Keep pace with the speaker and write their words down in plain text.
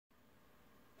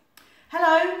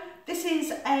Hello, this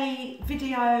is a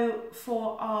video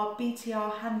for our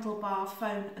BTR Handlebar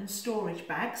phone and storage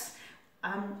bags.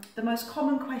 The most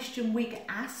common question we get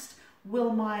asked,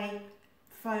 will my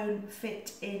phone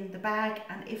fit in the bag,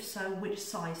 and if so, which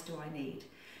size do I need?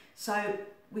 So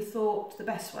we thought the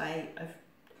best way of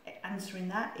answering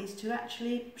that is to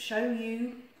actually show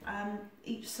you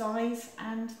each size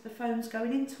and the phones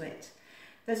going into it.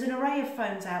 There's an array of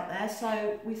phones out there,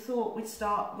 so we thought we'd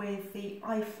start with the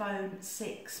iPhone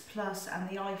 6 Plus and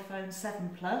the iPhone 7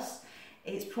 Plus.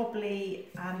 It's probably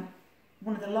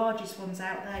one of the largest ones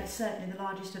out there. It's certainly the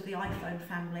largest of the iPhone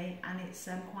family, and it's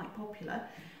quite popular.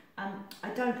 I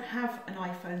don't have an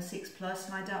iPhone 6 Plus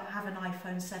and I don't have an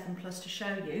iPhone 7 Plus to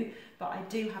show you, but I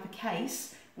do have a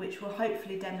case which will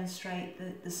hopefully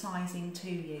demonstrate the sizing to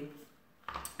you.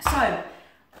 So,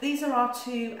 these are our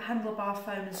two Handlebar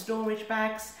phone and storage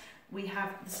bags. We have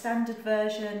the standard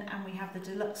version and we have the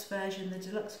deluxe version. The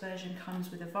deluxe version comes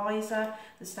with a visor,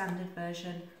 the standard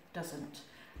version doesn't.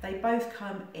 They both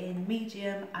come in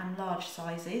medium and large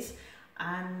sizes,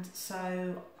 and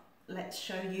so let's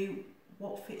show you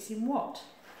what fits in what.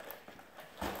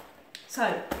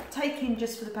 So, taking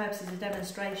just for the purposes of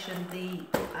demonstration the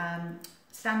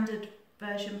standard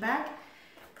version bag,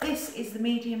 this is the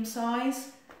medium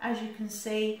size. As you can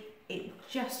see, it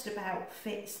just about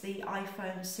fits the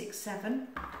iPhone 6, 7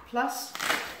 Plus.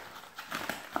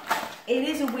 It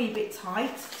is a wee bit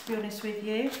tight, to be honest with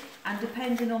you, and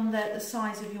depending on the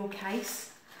size of your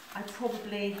case, I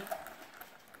probably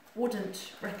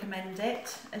wouldn't recommend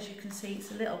it. As you can see, it's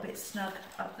a little bit snug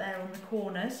up there on the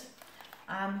corners.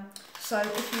 So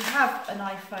if you have an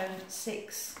iPhone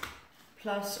 6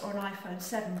 Plus or an iPhone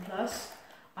 7 Plus,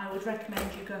 I would recommend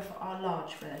you go for our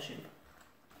large version.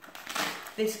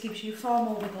 This gives you far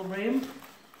more wiggle room,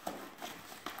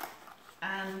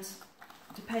 and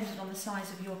depending on the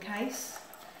size of your case,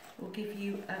 will give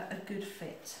you a good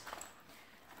fit.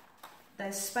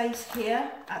 There's space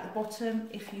here at the bottom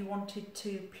if you wanted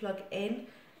to plug in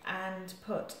and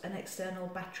put an external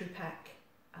battery pack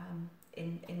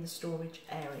in the storage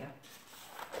area.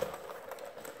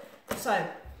 So,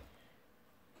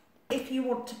 if you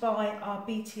want to buy our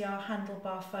BTR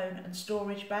Handlebar phone and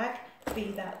storage bag,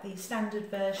 be that the standard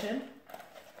version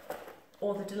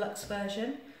or the deluxe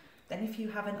version, then if you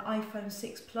have an iPhone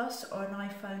 6 Plus or an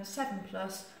iPhone 7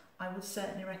 Plus, I would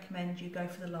certainly recommend you go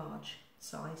for the large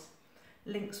size.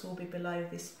 Links will be below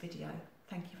this video.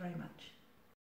 Thank you very much.